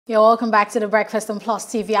You're welcome back to the Breakfast on Plus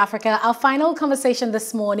TV Africa. Our final conversation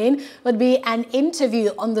this morning would be an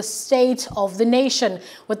interview on the state of the nation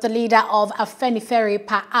with the leader of Afenifere,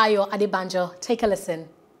 Ayo Adebanjo. Take a listen.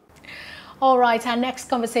 All right, our next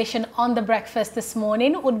conversation on the breakfast this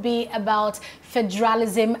morning would be about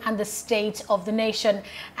federalism and the state of the nation.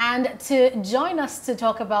 And to join us to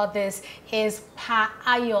talk about this is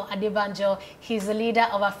Ayo Adebanjo. He's the leader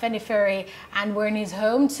of Afenifere, and we're in his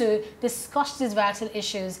home to discuss these vital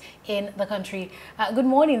issues in the country. Good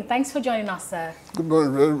morning. Thanks for joining us, sir. Good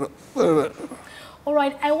morning. All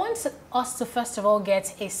right, I want us to first of all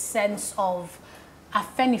get a sense of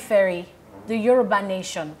Afenifere, the Yoruba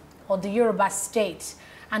nation, or the Yoruba state,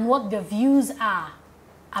 and what the views are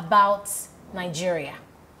about Nigeria.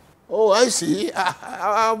 Oh, I see.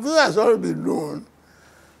 Our view has already been known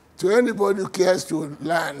to anybody who cares to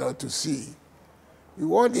learn or to see. We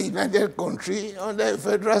want a united country under a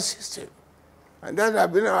federal system. And that has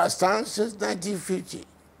been our stance since 1950.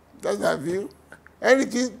 That's our view.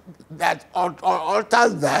 Anything that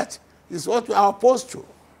alters that is what we are opposed to.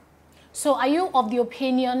 So are you of the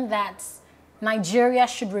opinion that Nigeria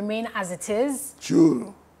should remain as it is?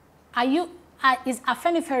 Sure. Is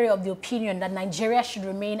Afenifere of the opinion that Nigeria should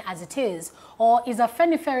remain as it is? Or is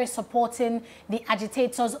Afenifere supporting the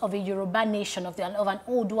agitators of a Yoruba nation, of an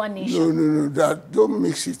Oodua nation? No, don't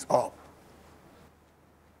mix it up.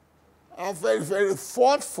 Afenifere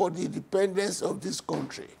fought for the independence of this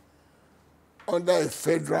country under a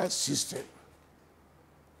federal system,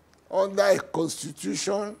 under a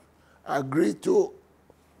constitution agreed to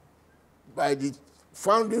by the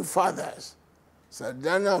founding fathers,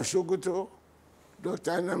 Sardauna of Sokoto,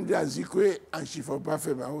 Dr. Nnamdi Azikiwe, and Chief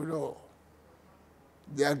Obafemi Awolowo.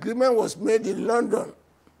 The agreement was made in London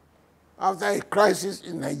after a crisis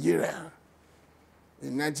in Nigeria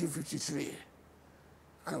in 1953.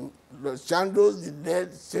 And Los Chandos, the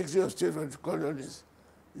then Secretary of State for the Colonies,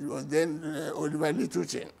 it was then Oliver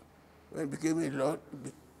Littleton, when he became a lord.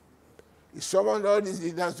 He summoned all these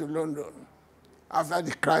leaders to London after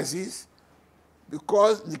the crisis,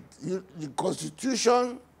 because the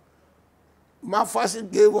constitution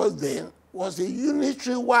Mafasin gave us then was a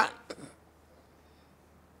unitary one.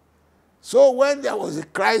 So when there was a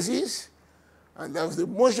crisis, and there was a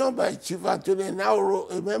motion by Chief Anthony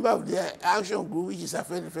Nauro, a member of the action group, which is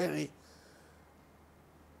Afenifere,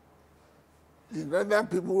 the northern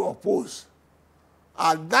people were opposed.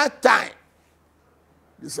 At that time,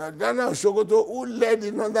 the Sardauna of Sokoto, who led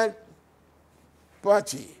the northern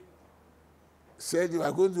party, said they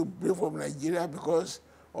were going to break from Nigeria because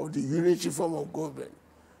of the unitary form of government.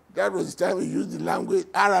 That was the time we used the language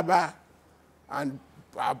Araba, and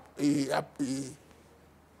he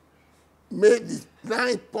made the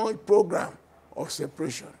 9-point program of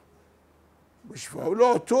separation, which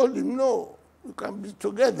Awolowo told him, no, you can be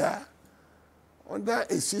together under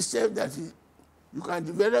a system that you can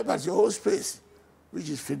develop at your own space, which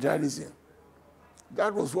is federalism.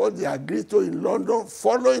 That was what they agreed to in London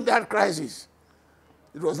following that crisis.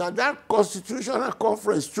 It was at that constitutional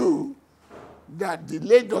conference, too, that the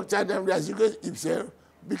late Dr. Nnamdi Azikiwe himself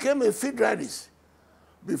became a federalist.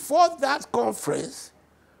 Before that conference,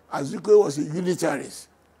 Azikiwe was a unitarist.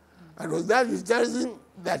 And it was that unitarism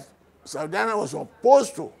that Sardauna was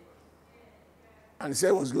opposed to, and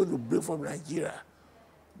said was going to break from Nigeria.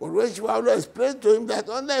 But when Awolowo explained to him that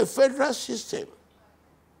under a federal system,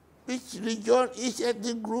 each region, each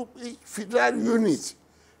ethnic group, each federal unit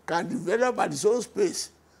can develop at its own space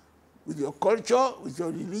with your culture, with your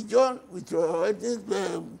religion, with your ethnic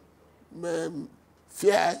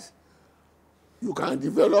fears. You can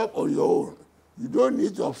develop on your own. You don't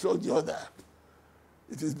need to obstruct the other.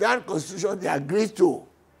 It is that constitution they agreed to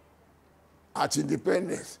at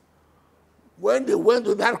independence. When they went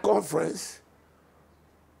to that conference,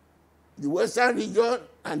 the Western region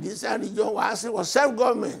and the Eastern region were asking for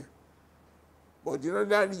self-government. But the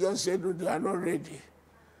Northern region said, no, they are not ready.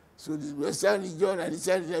 So the Western region and the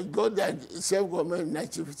Eastern region got their self-government in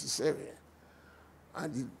 1957.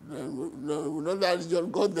 And the Northern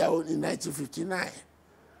region got their own in 1959.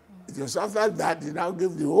 It was after that they now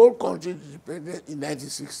gave the whole country independence in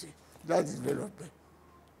 1960. That is development.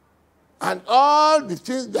 And all the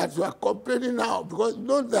things that we are complaining now, because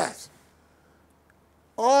know that,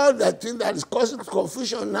 all the things that is causing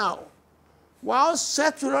confusion now, were all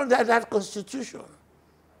settled under that constitution.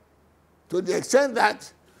 To the extent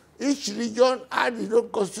that each region had its own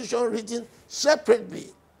constitution written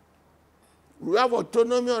separately. We have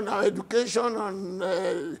autonomy on our education,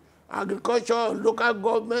 on agriculture, on local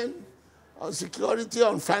government, on security,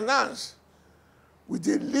 on finance, with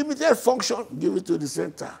a limited function given to the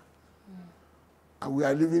center. And we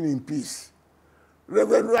are living in peace.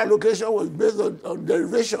 revenue allocation was based on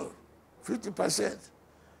derivation, 50%.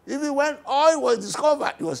 Even when oil was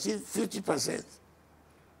discovered, it was still 50%.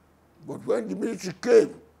 But when the military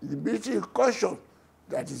came, the military cautioned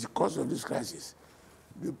that is the cause of this crisis.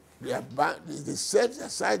 They set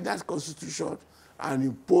aside that constitution and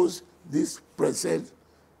imposed this present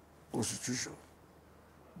constitution.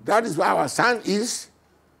 That is why our stand is,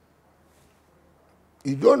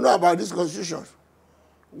 you don't know about this constitution.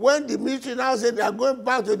 When the military now said they are going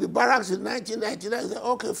back to the barracks in 1999, I said,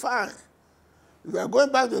 okay, fine. If we are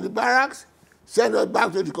going back to the barracks, send us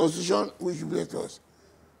back to the constitution which made us.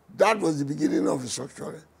 That was the beginning of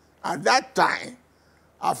restructuring. At that time,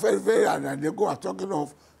 Afenifere and Adeko are talking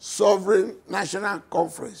of sovereign national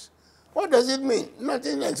conference. What does it mean?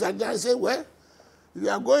 Nothing exactly. I say, well, if you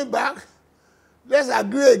are going back, let's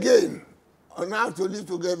agree again on how to live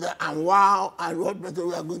together and what method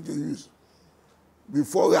we are going to use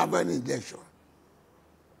before we have an election.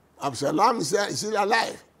 Absalom is still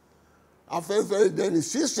alive. Afenifere then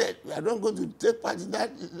insisted, we are not going to take part in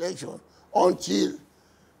that election until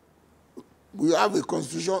we have a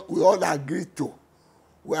constitution we all agree to.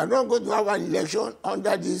 We are not going to have an election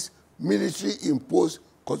under this military-imposed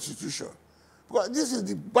constitution. Because this is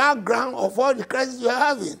the background of all the crises we are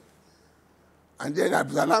having. And then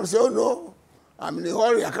Absalom said, oh no, I'm in a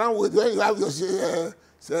hurry, I can't wait. When you have your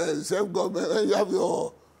self-government, when you have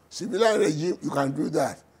your civilian regime, you can do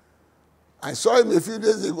that. I saw him a few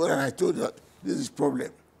days ago and I told him this is a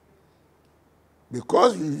problem.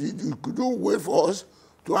 Because you couldn't wait for us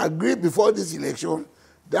to agree before this election.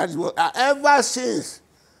 That is what, ever since,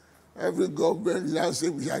 every government is now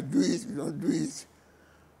saying we shall do it, we don't do it.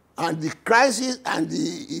 And the crisis and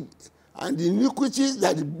the iniquities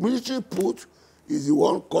that the military put is the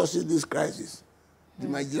one causing this crisis. The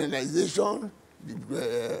marginalization,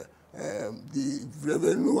 the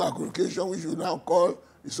revenue allocation, which we now call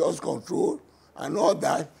resource control, and all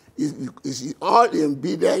that is all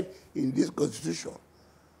embedded in this constitution.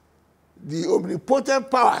 The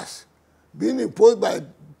omnipotent powers being imposed by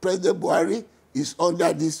President Buhari is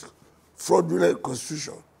under this fraudulent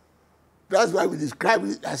constitution. That's why we describe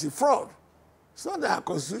it as a fraud. It's not our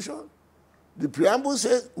constitution. The preamble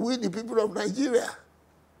says, we the people of Nigeria.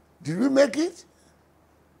 Did we make it?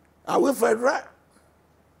 Are we federal?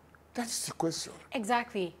 That is the question.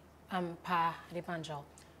 Exactly, Pa Adebanjo.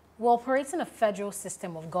 We're operating a federal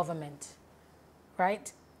system of government,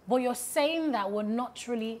 right? But you're saying that we're not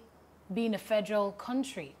truly being a federal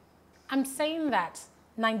country. I'm saying that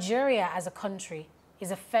Nigeria as a country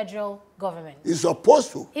is a federal government. It's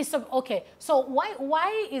supposed to. Okay, so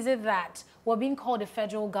why is it that we're being called a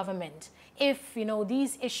federal government if, you know,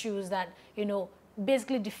 these issues that, you know,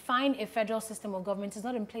 basically define a federal system of government is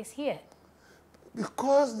not in place here?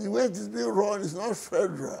 Because the way it is being run is not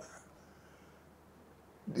federal.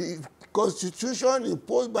 The constitution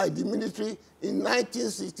imposed by the military in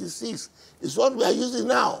 1966 is what we are using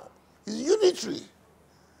now. It's unitary,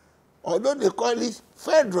 although they call it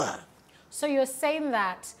federal. So you're saying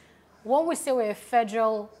that when we say we're a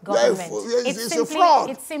federal government, it's a fraud.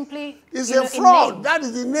 It's simply it's a fraud. That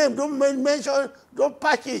is the name. Don't mention, don't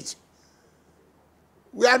patch it.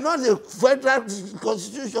 We are not a federal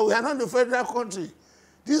constitution. We are not a federal country.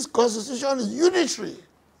 This constitution is unitary.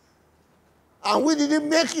 And we didn't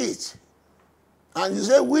make it. And you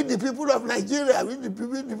say, we the people of Nigeria, we the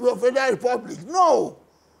people of Federal Republic. No.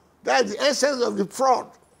 That's the essence of the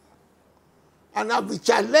fraud. And I've been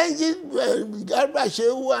challenging Garba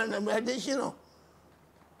Shehu and Adesina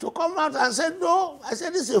to come out and say, no. I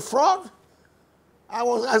said, this is a fraud. I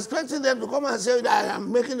was expecting them to come and say that I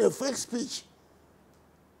am making a fake speech.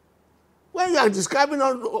 When you are describing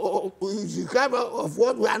of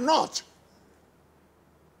what we are not.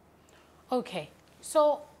 Okay,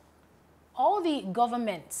 so all the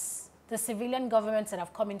governments, the civilian governments that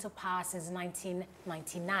have come into power since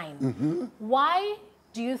 1999, why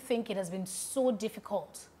do you think it has been so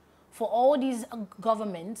difficult for all these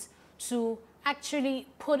governments to actually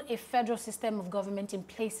put a federal system of government in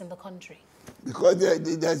place in the country? Because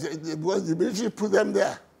the military put them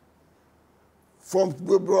there. From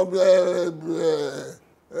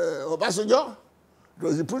Obasanjo,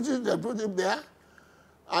 they put him there.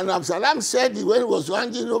 And Absalom said when he was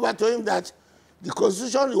handing over to him that the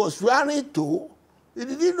constitution he was swearing to, he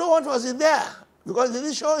didn't know what was in there because they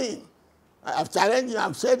didn't show him. I've challenged him,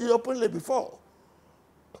 I've said it openly before.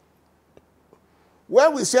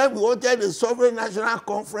 When we said we wanted a sovereign national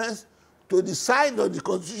conference to decide on the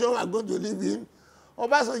constitution we are going to live in,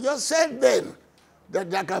 Obasanjo said then that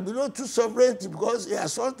there can be no true sovereignty because he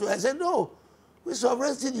has sought to. I said, no, which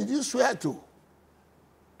sovereignty did you swear to?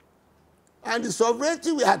 And the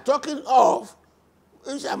sovereignty we are talking of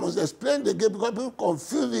which I must explain again because people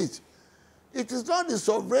confuse it. It is not the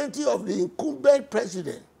sovereignty of the incumbent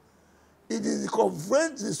president. It is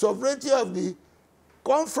the sovereignty of the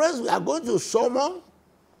conference we are going to summon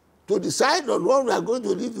to decide on what we are going to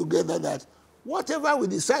live together, that whatever we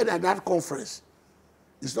decide at that conference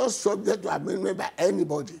is not subject to amendment by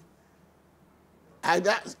anybody,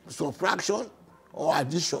 either subtraction or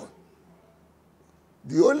addition.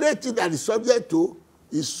 The only thing that is subject to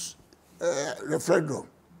is referendum.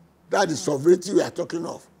 That is sovereignty we are talking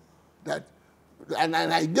of. That, and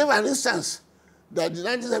I gave an instance that the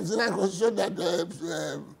 1979 constitution that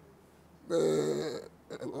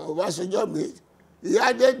Obasanjo made, he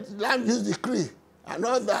added land use decree and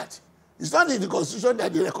all that. It's not in the constitution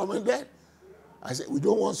that they recommended. I said, we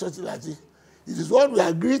don't want something like this. It is what we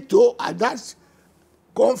agreed to at that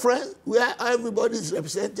conference where everybody is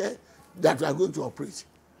represented that we are going to operate.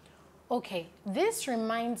 Okay, this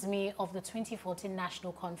reminds me of the 2014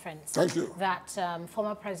 National Conference. Thank you. That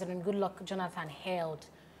former President Goodluck Jonathan held.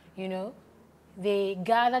 You know, they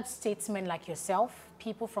gathered statesmen like yourself,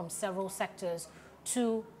 people from several sectors,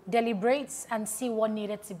 to deliberate and see what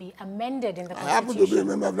needed to be amended in the Constitution. I happen to be a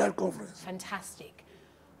member of that conference. Fantastic.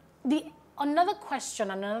 Another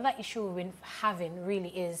question, another issue we've been having really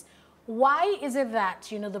is, why is it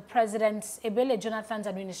that, you know, the President, Ebele Jonathan's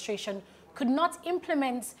administration could not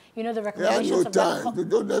implement, you know, the recommendations of time.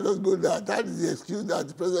 Don't let us go there. That is the excuse that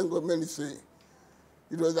the present government is saying.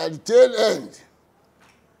 It was at the tail end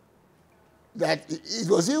that it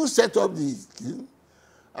was he who set up the scheme.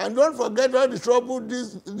 And don't forget all the trouble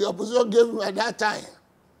the opposition gave him at that time.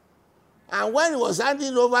 And when he was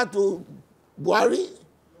handing over to Buhari,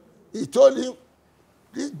 he told him,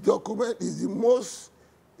 this document is the most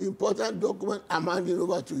important document I'm handing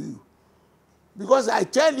over to you. Because I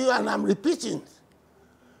tell you, and I'm repeating,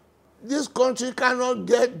 this country cannot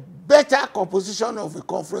get better composition of a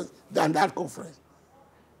conference than that conference.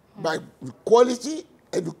 By quality,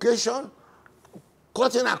 education,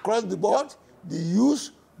 cutting across the board, the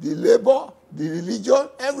youth, the labor, the religion,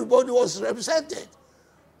 everybody was represented.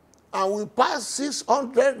 And we passed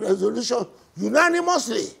 600 resolutions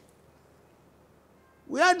unanimously.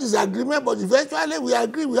 We had disagreement, but eventually we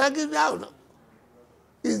agreed. We agreed down.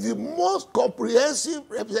 It's the most comprehensive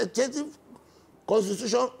representative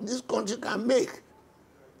constitution this country can make.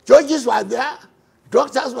 Judges were there,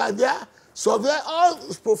 doctors were there, surveyors, all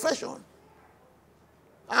profession.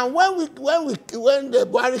 And when the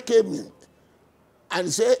Buhari came in and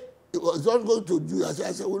he said he was not going to do that,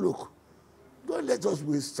 I said, well, look, don't let us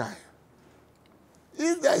waste time.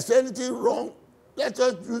 If there is anything wrong, let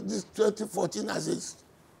us use this 2014 as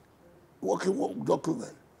a working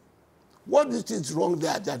document. What do you think is wrong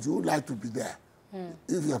there that you would like to be there?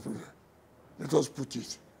 If you are prepared, let us put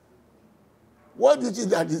it. What do you think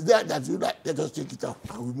that is there that you would like? Let us take it out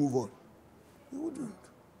and we move on. He wouldn't.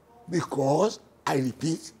 Because, I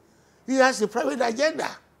repeat, he has a private agenda.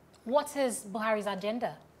 What is Buhari's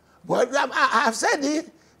agenda? But I have said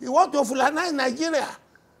it. He wants to Fulanize Nigeria.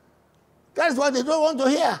 That is what they don't want to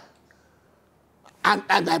hear.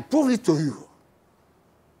 And I prove it to you.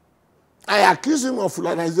 I accuse him of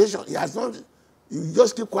Fulanization. He has not. You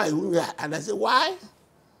just keep quiet. And I say, why?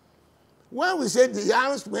 When we said the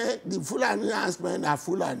Yansmen, the Fulani Yansmen are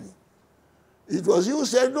Fulani, it was you who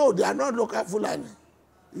said, no, they are not local Fulani.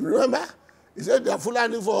 You remember? He said they are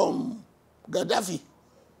Fulani from Gaddafi.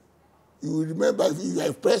 You will remember if you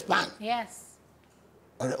are a press man. Yes.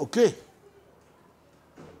 Okay.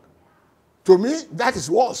 To me, that is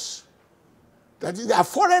worse. That is, they are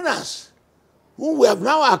foreigners who we have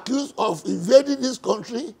now accused of invading this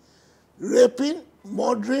country, raping,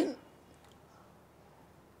 murdering,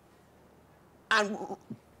 and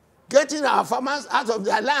getting our farmers out of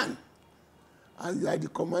their land. And you are the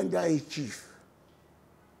commander-in-chief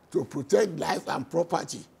to protect life and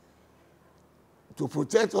property, to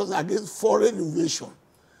protect us against foreign invasion.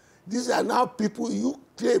 These are now people you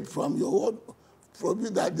claim from your own, from you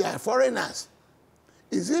that they are foreigners.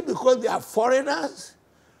 Is it because they are foreigners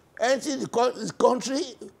entering the country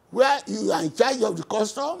where you are in charge of the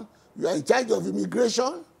custom, you are in charge of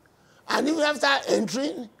immigration, and even after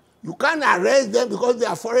entering, you can't arrest them because they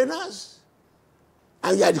are foreigners,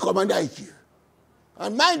 and you are the commander-in-chief?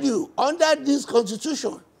 And mind you, under this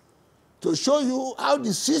constitution, to show you how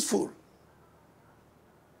deceitful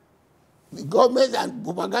the government and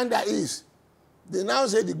propaganda is, they now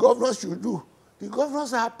say the governors should do. The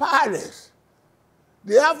governors are powerless.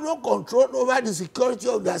 They have no control over the security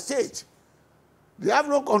of their state. They have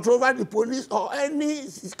no control over the police or any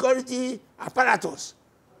security apparatus.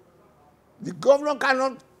 The governor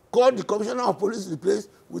cannot call the commissioner of police to the place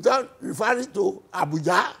without referring to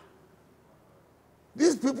Abuja.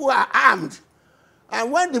 These people are armed.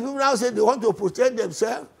 And when the people now say they want to protect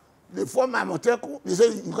themselves, they form Amoteku, they say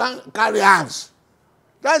you can't carry arms.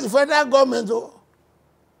 That's the federal government, though.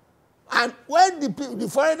 And when the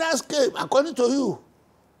foreigners came, according to you,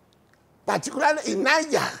 particularly in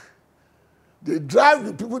Niger, they drive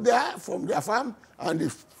the people there from their farm and they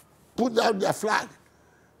put down their flag.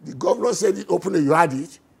 The governor said it openly, you had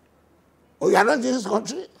it. Oh, you are not in this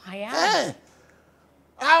country? I am. Hey.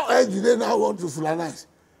 How else do they now want to Fulanize?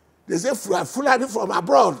 They say Fulani from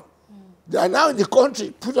abroad. They are now in the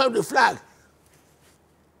country, put up the flag.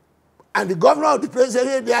 And the governor of the place said,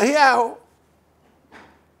 hey, they are here.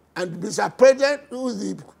 And Mr. President, who is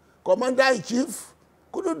the commander-in-chief,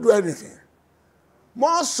 couldn't do anything.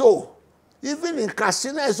 More so, even in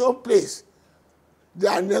Katsina, his own place, they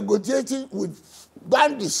are negotiating with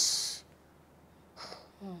bandits.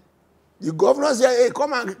 The governor said, hey,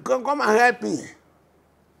 come and help me.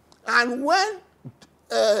 And when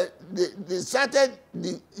they started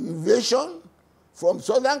the invasion from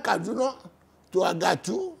southern Kaduna to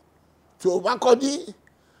Agatu, to Makodi,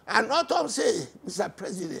 and not all say, Mr.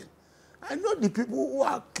 President, I know the people who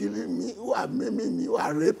are killing me, who are maiming me, who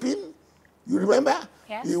are raping. You remember?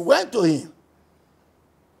 Yes. He went to him.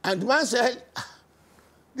 And the man said,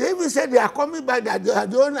 they even said they are coming back, they are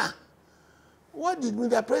the owner. What did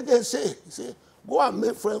Mr. President say? He said, go and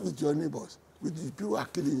make friends with your neighbors, with the people who are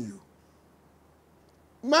killing you.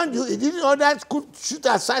 Mind you, he didn't order to shoot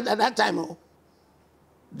aside at that time. Oh.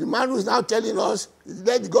 The man who is now telling us,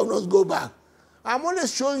 let the governors go back. I'm only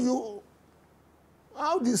showing you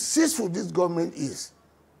how deceitful this government is.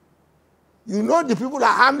 You know the people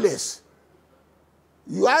are harmless.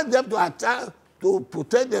 You ask them to attack, to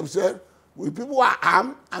protect themselves with people who are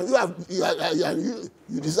armed, and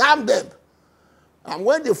you disarm them. And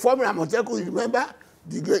when they form Amoteku, you remember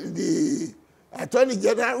the Attorney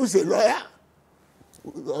General, who's a lawyer.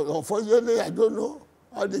 Unfortunately, I don't know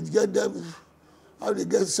how they get them, how they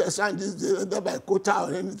get signed this by quota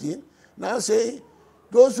or anything. Now saying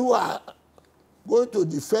those who are going to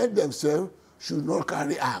defend themselves should not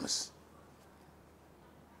carry arms.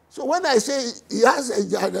 So when I say he has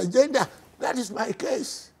an agenda, that is my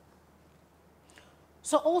case.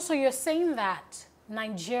 So also you're saying that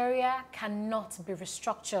Nigeria cannot be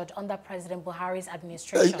restructured under President Buhari's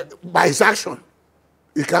administration? By his action.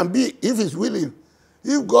 It can be, if he's willing.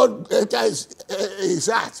 If God enters his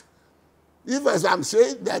heart. If, as I'm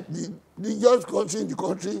saying, that the religious country in the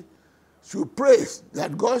country should pray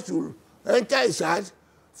that God should enter his heart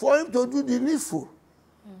for him to do the needful.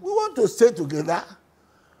 We want to stay together.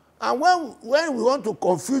 And when we want to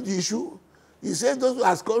confuse the issue, he says those who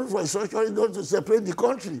are calling for restructuring don't to separate the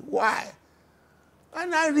country. Why?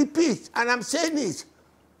 And I repeat, and I'm saying it,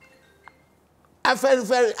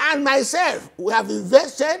 Afenifere and myself, we have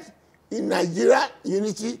invested in Nigeria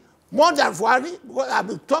unity more than Buhari, because I've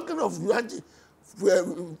been talking of unity,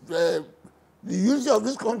 the unity of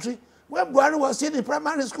this country when Buhari was still in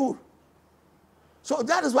primary school. So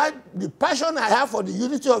that is why the passion I have for the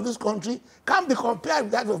unity of this country can't be compared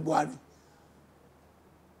with that of Buhari.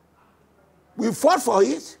 We fought for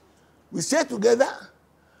it, we stayed together,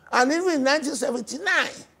 and even in 1979,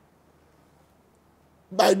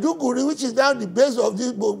 by Duguri, which is now the base of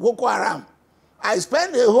this Boko Haram, I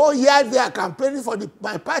spent a whole year there campaigning for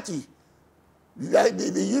my party,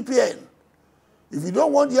 the UPN. If you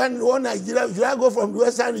don't want Nigeria, should I go from the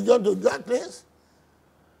Western region to that place?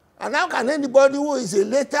 And how can anybody who is a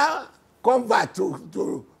later convert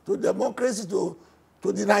to democracy, to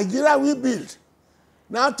the Nigeria we built,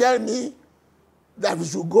 now tell me that we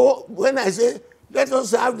should go, when I say, let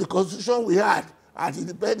us have the constitution we had at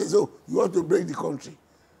independence, so you want to break the country.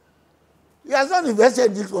 He has not invested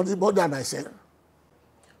in this country more than I said.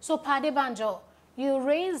 So, Adebanjo, you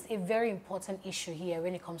raised a very important issue here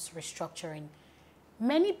when it comes to restructuring.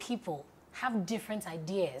 Many people have different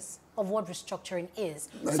ideas of what restructuring is.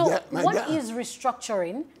 What is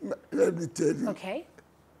restructuring? Let me tell you. Okay.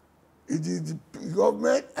 It is the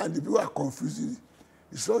government and the people are confusing.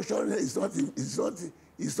 Restructuring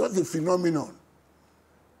is not a phenomenon.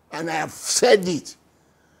 And I have said it.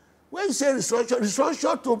 When you say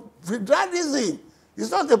restructure to federalism, it's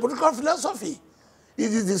not a political philosophy.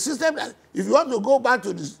 It is the system that, if you want to go back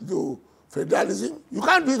to federalism, you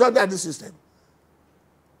can't do it under this system.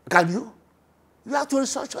 Can you? You have to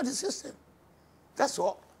restructure the system. That's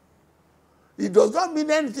all. It does not mean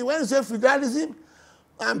anything when you say federalism,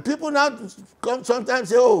 and people now come sometimes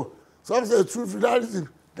say, oh, some say true federalism.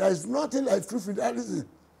 There is nothing like true federalism.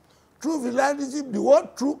 True federalism, the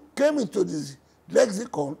word true came into this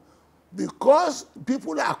lexicon because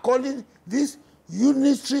people are calling this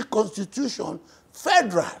unitary constitution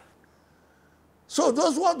federal. So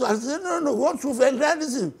those who want to say, no, we want true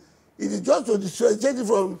federalism. It is just to differentiate it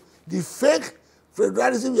from the fake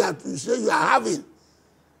federalism you say you are having.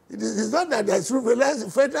 It's not that there is true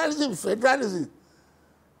federalism. Federalism.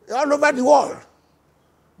 All over the world.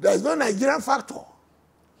 There is no Nigerian factor.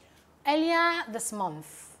 Earlier this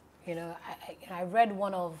month, you know, I read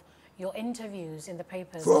one of your interviews in the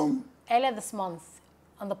papers. From? Earlier this month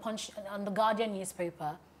on the Guardian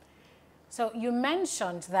newspaper. So you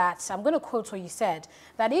mentioned that, I'm going to quote what you said,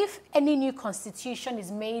 that if any new constitution is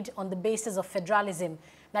made on the basis of federalism,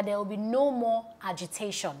 that there will be no more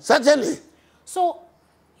agitation. Certainly. So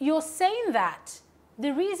you're saying that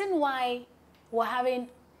the reason why we're having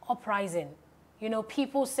uprising, you know,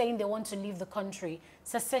 people saying they want to leave the country,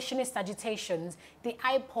 secessionist agitations, the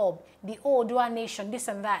IPOB, the Oodua Nation, this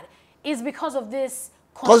and that, is because of this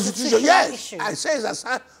constitutional yes, issue. I say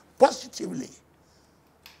it positively.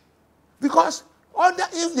 Because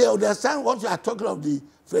if they understand what you are talking of, the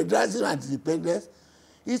federalism and independence,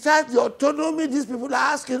 it's that the autonomy these people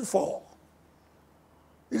are asking for.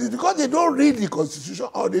 It is because they don't read the Constitution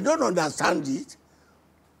or they don't understand it.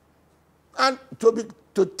 And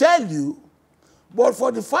to tell you, but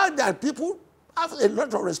for the fact that people have a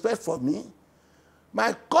lot of respect for me,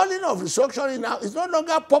 my calling of restructuring now is no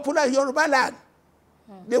longer popular in Yoruba land.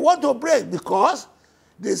 They want to break because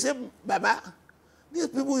they say, Baba, these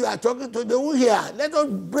people you are talking to, they won't hear. Let us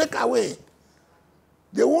break away.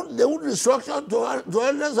 They won't restructure to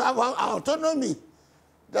let us have our autonomy.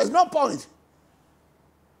 There's no point.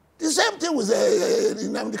 The same thing with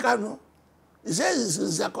Nnamdi Kanu. He says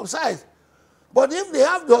he's circumcised. But if they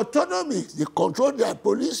have the autonomy, they control their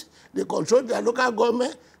police, they control their local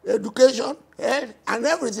government, education, health, and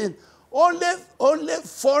everything. Only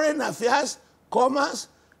foreign affairs, commerce,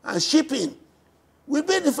 and shipping will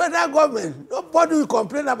be the federal government. Nobody will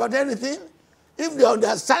complain about anything if they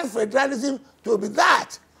understand federalism to be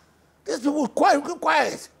that. These people will keep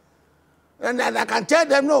quiet. And I can tell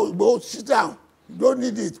them, no, both sit down. You don't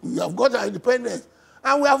need it. We have got our independence.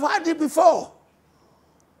 And we have had it before.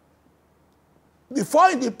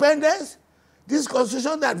 Before independence, this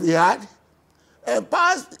constitution that we had,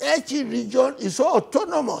 past each region is so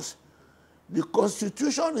autonomous. The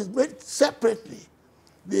constitution is made separately.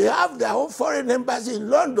 They have their own foreign embassy in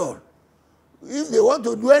London. If they want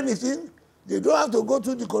to do anything, they don't have to go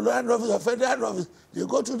to the colonial office or federal office. They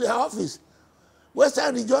go to their office.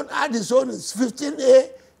 Western region had its own 15A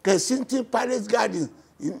Kensington Palace Garden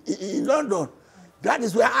in London. That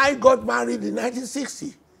is where I got married in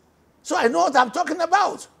 1960. So I know what I'm talking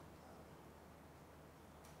about.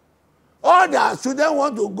 All the students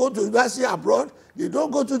want to go to university abroad, they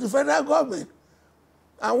don't go to the federal government.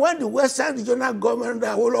 And when the Western regional government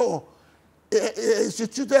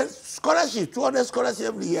instituted scholarship, 200 scholarships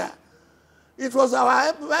every year, it was our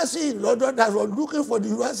embassy in London that was looking for the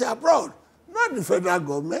university abroad, not the federal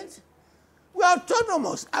government. We are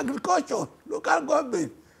autonomous, agriculture, local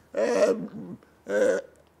government, say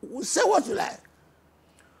what you like.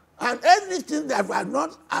 And anything that was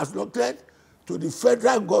not allocated to the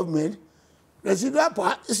federal government, residual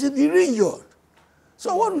power is in the region.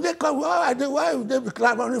 So what do they call? Why would they be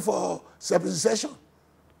clamoring for separation?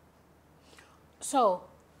 So,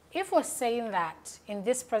 if we're saying that in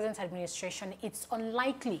this present administration, it's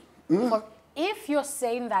unlikely, if you're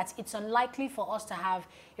saying that it's unlikely for us to have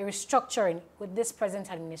a restructuring with this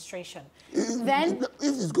present administration, then... If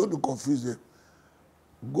it's going to confuse them,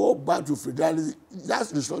 go back to federalism. That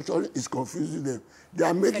restructuring is confusing them. They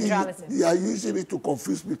are making they are using it to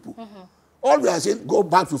confuse people. All we are saying, go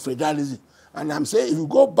back to federalism. And I'm saying, if you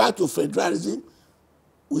go back to federalism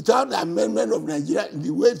without the amendment of Nigeria in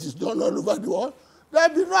the way it is done all over the world, there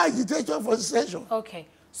will be no agitation for secession. Okay.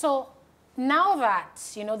 So now that,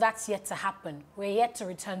 you know, that's yet to happen, we're yet to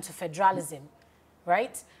return to federalism,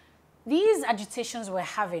 right? These agitations we're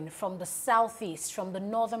having from the southeast, from the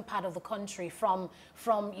northern part of the country, from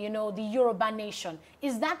you know, the Yoruba nation,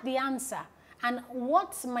 is that the answer? And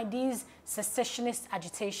what might these secessionist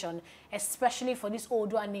agitation, especially for this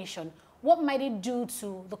Oodua nation, what might it do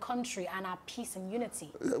to the country and our peace and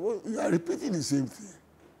unity? Well, you are repeating the same thing.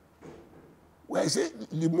 When I say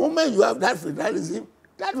the moment you have that federalism,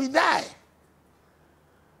 that will die.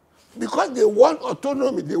 Because they want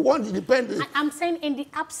autonomy, they want independence. I'm saying in the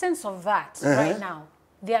absence of that right now,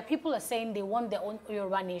 there are people are saying they want their own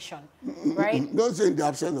Yoruba nation, right? Don't say in the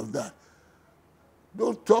absence of that.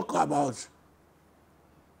 Don't talk about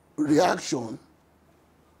reaction.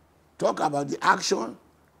 Talk about the action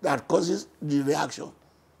that causes the reaction.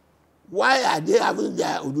 Why are they having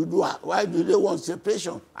their Ududua? Why do they want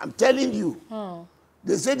separation? I'm telling you.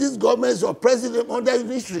 They say this government is a president under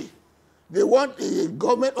history. They want a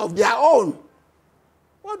government of their own.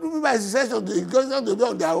 What do you mean by secession? The constitution to be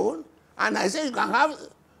on their own? And I say you can have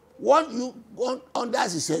what you want under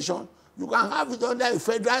secession, you can have it under a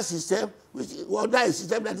federal system, which is under a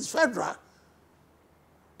system that is federal.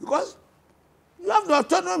 Because you have the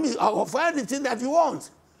autonomy of anything that you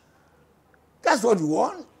want. That's what you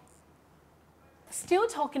want. Still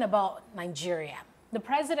talking about Nigeria, the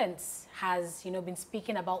president has, been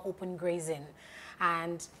speaking about open grazing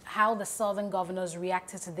and how the southern governors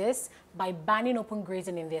reacted to this by banning open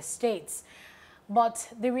grazing in their states.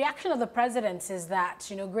 But the reaction of the president is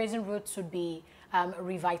that, grazing routes would be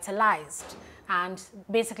revitalized and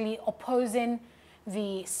basically opposing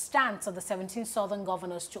the stance of the 17 southern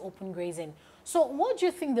governors to open grazing. So what do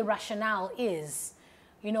you think the rationale is?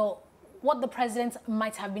 What the president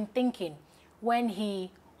might have been thinking when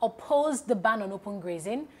he opposed the ban on open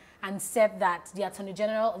grazing and said that the Attorney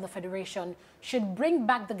General of the Federation should bring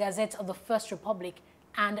back the Gazette of the First Republic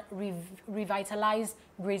and revitalize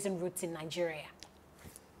grazing routes in Nigeria.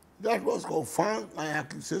 That was confirmed, my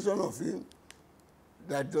accusation of him,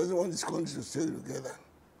 that doesn't want this country to stay together.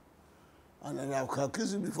 And then I've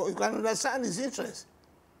accused him before. You can understand his interest.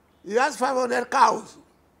 He has 500 cows.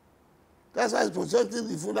 That's why he's protecting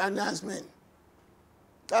the Fulanize men.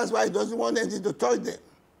 That's why he doesn't want anything to touch them.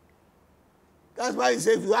 That's why he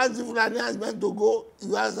said, if you ask the Fulanize men to go,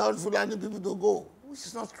 you ask all Fulani people to go, which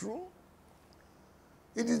is not true.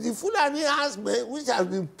 It is the Fulanize men which has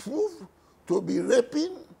been proved to be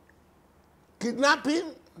raping,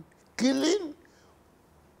 kidnapping, killing,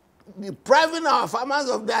 depriving our farmers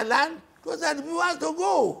of their land. Those are the people who have to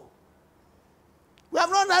go. We have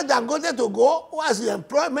not had Dangote to go, who has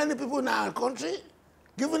employed many people in our country,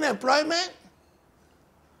 given employment.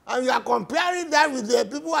 And you are comparing that with the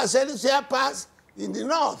people who are selling share parts in the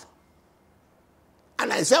north.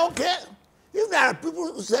 And I say, okay, if there are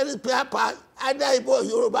people who selling share parts, either Igbo,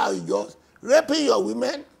 Yoruba, or Ijaws, raping your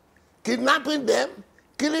women, kidnapping them,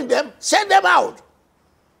 killing them, send them out.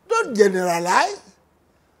 Don't generalize.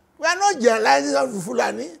 We are not generalizing on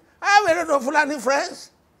Fulani. I have a lot of Fulani friends.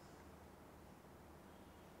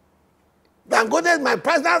 Dangote is my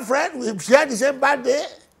personal friend. We share the same birthday.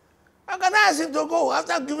 How can I ask him to go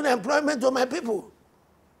after giving employment to my people?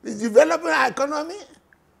 He's developing our economy.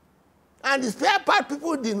 And the spare part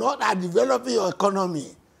people did not are developing your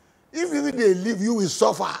economy. If even they leave, you will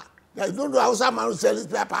suffer. You don't know how someone sells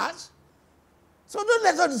spare parts. So don't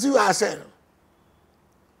let us deceive ourselves.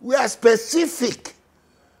 We are specific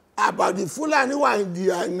about the Fulani who are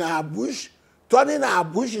in our bush, turning our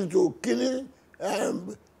bush into killing,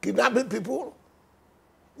 kidnapping people.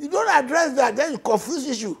 You don't address that, then you confuse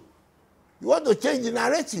the issue. You want to change the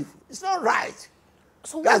narrative. It's not right.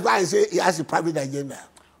 So that's why I say he has a private agenda.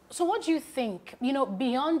 So what do you think,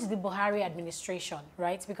 beyond the Buhari administration,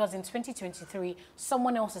 right? Because in 2023,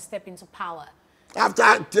 someone else will step into power.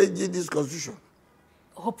 After changing this constitution.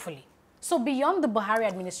 Hopefully. So beyond the Buhari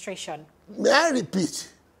administration. May I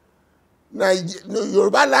repeat?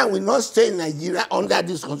 Yoruba land will not stay in Nigeria under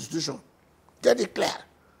this constitution. Get it clear.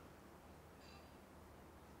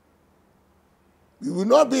 We will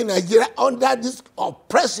not be in Nigeria under this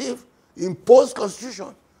oppressive, imposed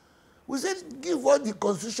constitution. We said, give us the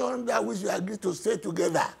constitution that which we agree to stay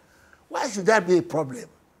together. Why should that be a problem?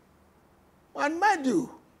 And mind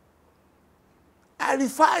you, I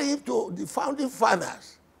refer him to the founding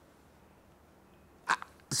fathers.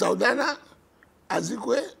 Saudana,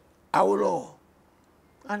 Azikwe, Awolowo.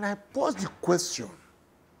 And I posed the question,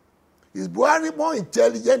 is Buhari more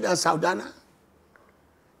intelligent than Saudana?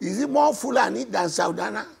 Is he more Fulani than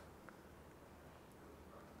Saudana?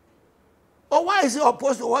 Or why is he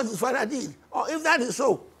opposed to what his father did? Or if that is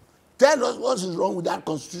so, tell us what is wrong with that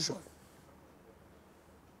constitution.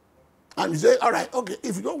 And you say, all right, okay,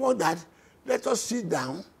 if you don't want that, let us sit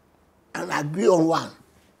down and agree on one.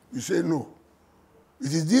 You say no.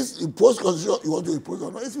 It is this imposed constitution you want to impose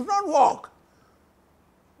on us. It will not work.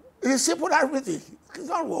 It is simple arithmetic. It will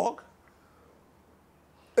not work.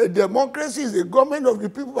 A democracy is a government of the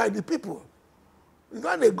people by the people. It's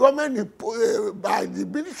not a government by the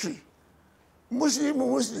military.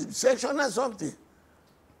 Muslim, section or something.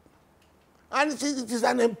 And it is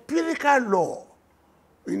an empirical law.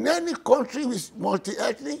 In any country with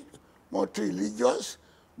multi-ethnic, multi-religious,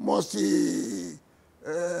 multi-ethnic,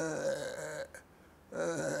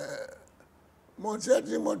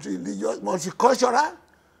 multi-religious, multicultural,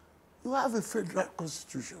 you have a federal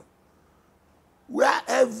constitution where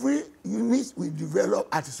every unit will develop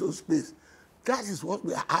at its own space. That is what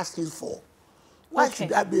we are asking for. Why should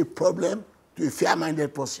that be a problem to a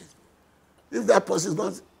fair-minded person? If that person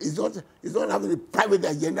is not having a private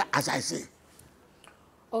agenda, as I say.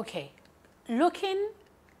 Okay. Looking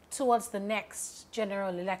towards the next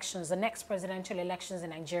general elections, the next presidential elections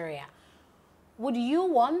in Nigeria, would you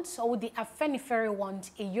want, or would the Afenifere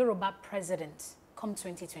want, a Yoruba president come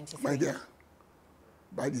 2023? My dear,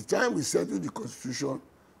 by the time we settle the constitution,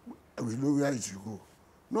 we know where it should go.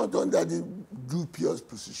 Not under the dubious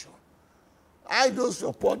position. I don't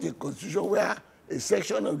support a constitution where a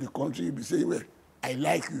section of the country will be saying, well, I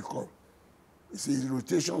like you, come. It's a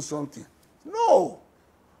rotation something. No.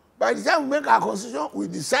 By the time we make our constitution, we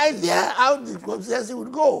decide there how the constituency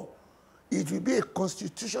would go. It will be a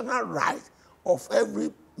constitutional right of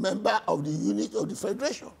every member of the unit of the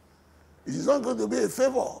federation. It is not going to be a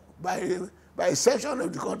favor by a section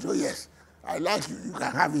of the country. Yes, I like you, you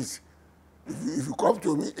can have it. If you come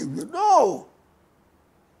to me, no.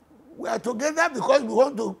 We are together because we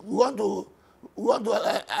want to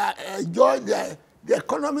enjoy the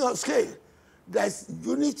economy of scale. There's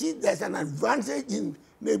unity, there's an advantage in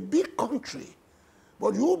a big country.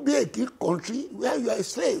 But you will be a big country where you are a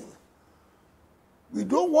slave. We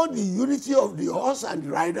don't want the unity of the horse and the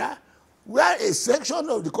rider, where a section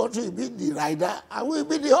of the country will be the rider and will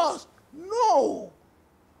be the horse. No.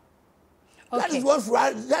 Okay. That is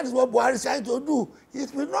what Buhari is trying to do.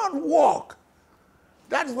 It will not work.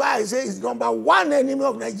 That is why I say it's number one enemy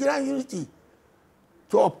of Nigerian unity.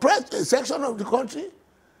 To oppress a section of the country,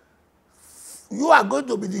 you are going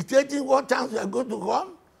to be dictating what times you are going to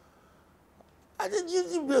come. I think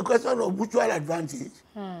it will be a question of mutual advantage.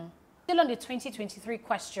 Still on the 2023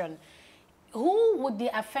 question, who would the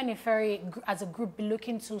Afenifere as a group be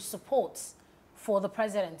looking to support for the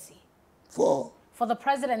presidency? For the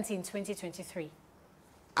presidency in 2023?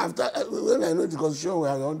 After, when I know the constitution we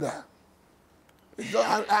are under. So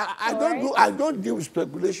I don't deal with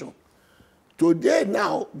speculation. Today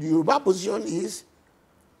now, the Yoruba position is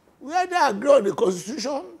whether I agree on the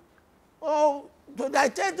constitution or to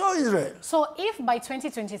dictate to Israel. So if by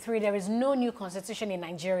 2023 there is no new constitution in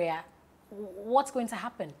Nigeria, what's going to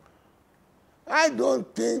happen? I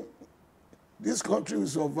don't think this country will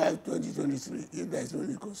survive 2023 if there is no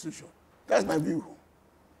new constitution. That's my view.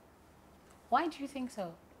 Why do you think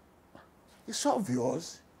so? It's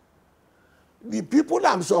obvious. The people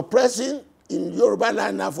I'm suppressing in Yoruba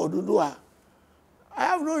land now for Dudua, I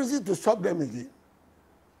have no reason to stop them again.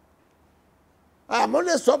 I'm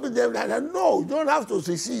only stopping them that no, you don't have to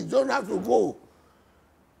secede, you don't have to go.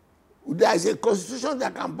 There is a constitution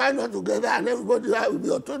that can bind us together and everybody will be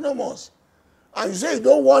autonomous. And you say you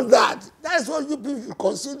don't want that. That's what you people should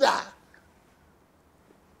consider.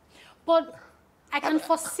 But I can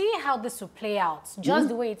foresee how this will play out, just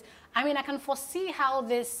the way it... I mean, I can foresee how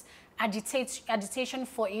this agitation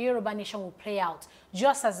for a Yoruba nation will play out,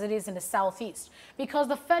 just as it is in the Southeast. Because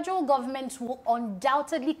the federal government will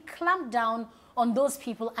undoubtedly clamp down on those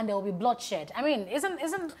people and there will be bloodshed. I mean,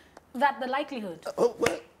 isn't that the likelihood?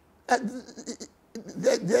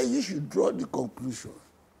 Then you should draw the conclusion.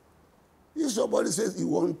 If somebody says he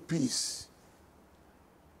wants peace,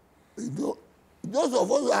 those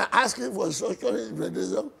of us who are asking for social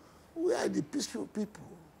federalism, we are the peaceful people.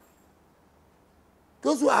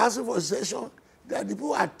 Those who are asking for secession, they are the people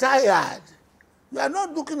who are tired. We are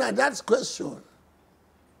not looking at that question.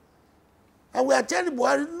 And we are telling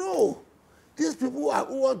Buhari, no. These people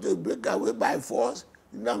who want to break away by force,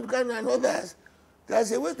 Namkan and others,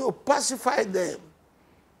 there's a way to pacify them.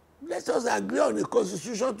 Let us agree on the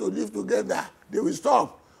constitution to live together. They will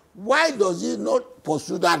stop. Why does he not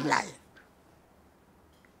pursue that line?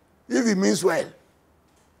 If he means well.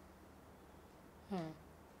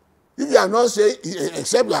 If you are not saying,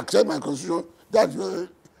 except you accept my constitution, that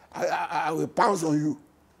I will pounce on you.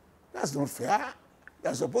 That's not fair. You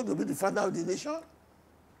are supposed to be the father of the nation.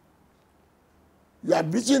 You are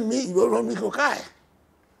beating me, you don't want me to cry.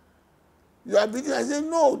 You are beating, I say,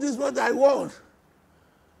 no, this is what I want.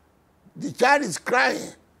 The child is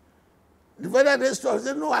crying. The father then stops,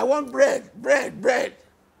 say, no, I want bread, bread.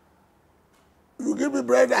 You give me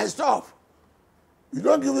bread, I stop. You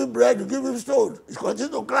don't give him bread, you give him stone. He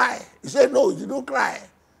continues to cry. He said, no, you don't cry.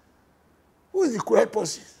 Who is the correct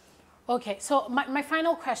person? Okay, so my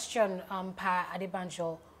final question, Pa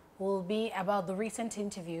Adebanjo, will be about the recent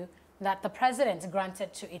interview that the president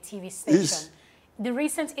granted to a TV station. The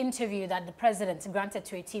recent interview that the president granted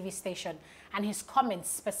to a TV station and his comments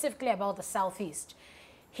specifically about the Southeast.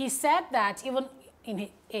 He said that even in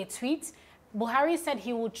a tweet, Buhari said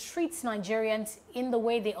he would treat Nigerians in the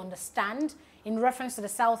way they understand in reference to the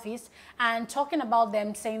Southeast and talking about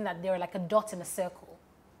them saying that they're like a dot in a circle.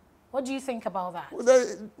 What do you think about that?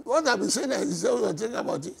 Well, what I've been saying is what I think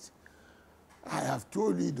about it. I have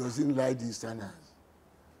told you he doesn't like these standards.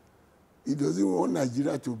 He doesn't want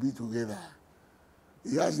Nigeria to be together.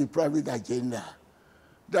 He has a private agenda.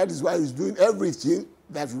 That is why he's doing everything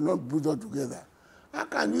that will not put us together. How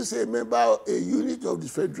can you say a member, a unit of the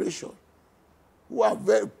federation, who are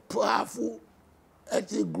very powerful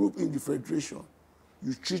ethnic group in the federation,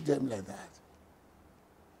 you treat them like that?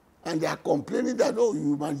 And they are complaining that, oh,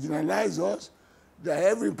 you marginalize us, that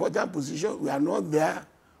every important position, we are not there.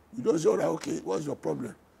 We don't say, okay, what's your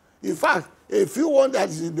problem? In fact, if you want that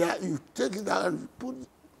is in there, you take it out and put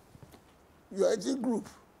your ethnic group.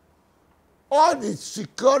 All the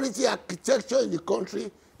security architecture in the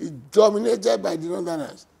country is dominated by the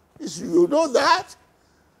Northerners. You know that?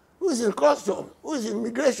 Who is in custom? Who is in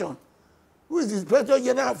immigration? Who is the Inspector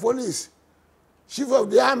General of Police? Chief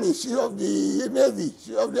of the Army, Chief of the Navy,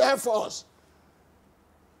 Chief of the Air Force.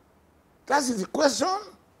 That is the question.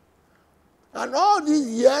 And all these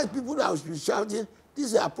years, people have been shouting, this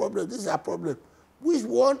is a problem, this is a problem. Which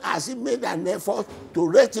one has he made an effort to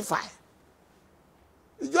rectify?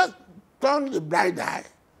 He just turned the blind eye.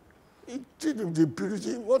 He treated the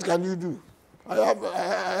impunity. What can you do?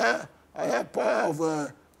 I have power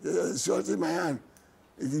of sword in my hand.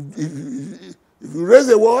 If you raise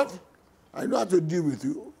a word, I know how to deal with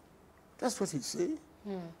you. That's what he's saying.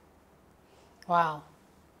 Wow.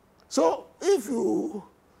 So if you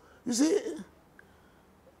see,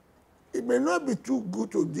 it may not be too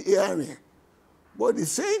good to the hearing, but the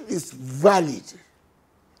saying is valid.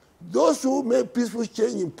 Those who make peaceful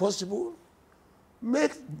change impossible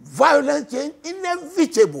make violent change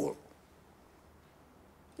inevitable.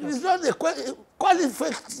 It is not a question, call it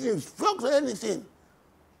fake news, fake anything.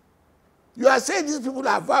 You are saying these people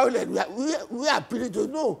are violent. We are appealing to,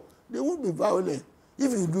 no, they won't be violent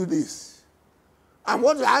if you do this. And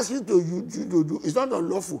what we are asking you to do is not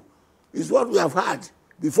unlawful. It's what we have had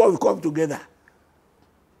before we come together.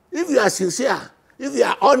 If you are sincere, if you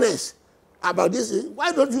are honest about this,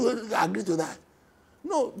 why don't you agree to that?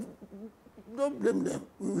 No, don't blame them.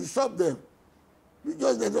 We will stop them.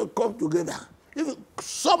 Because they don't come together. If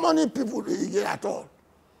summoning people at all.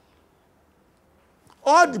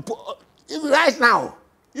 If right now,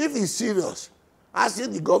 if he's serious,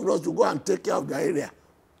 asking the governors to go and take care of the area,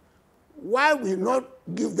 why will not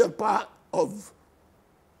give them power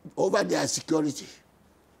over their security?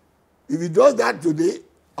 If he does that today,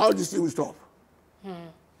 all this thing will stop.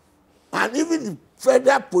 And even the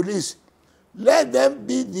federal police, let them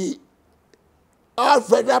be all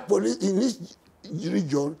federal police in this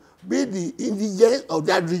region be the indigents of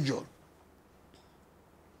that region.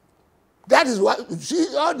 That is what, see,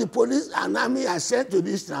 all the police and army are sent to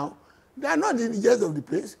this now. They are not the indigents of the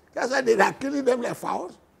place. That's why they are killing them like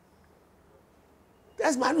fowls.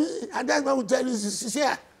 That's man, and that's what we tell you,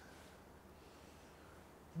 sincere.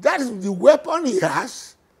 That is the weapon he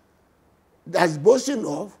has, that's boasting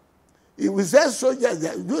of. He will send soldiers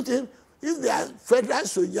there. Do you think if they are federal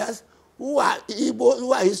soldiers who are Igbo,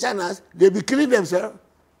 who are Easterners, they be killing themselves?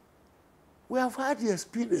 We have had the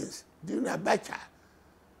experience during Abacha.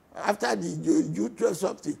 After the U12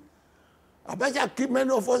 something, Abacha killed many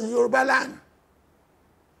of us in Yoruba land.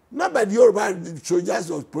 Not by the Yoruba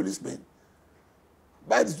soldiers or policemen,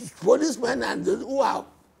 by the policemen and those who are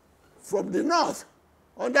from the north,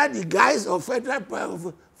 under the guise of federal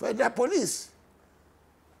police.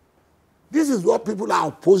 This is what people are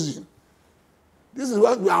opposing. This is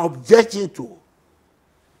what we are objecting to.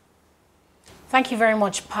 Thank you very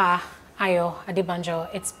much, Pa Ayo Adebanjo.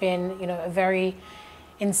 It's been, a very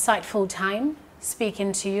insightful time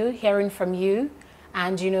speaking to you, hearing from you,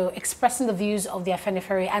 and, expressing the views of the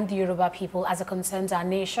Afenifere and the Yoruba people as it concerns our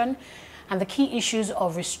nation and the key issues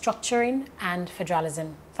of restructuring and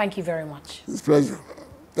federalism. Thank you very much. It's a pleasure.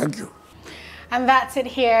 Thank you. And that's it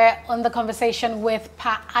here on the conversation with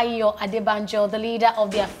Pa Ayo Adebanjo, the leader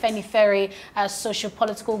of the Afenifere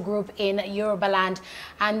socio-political group in Yoruba land.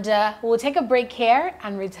 And we'll take a break here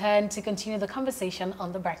and return to continue the conversation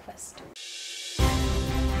on The Breakfast.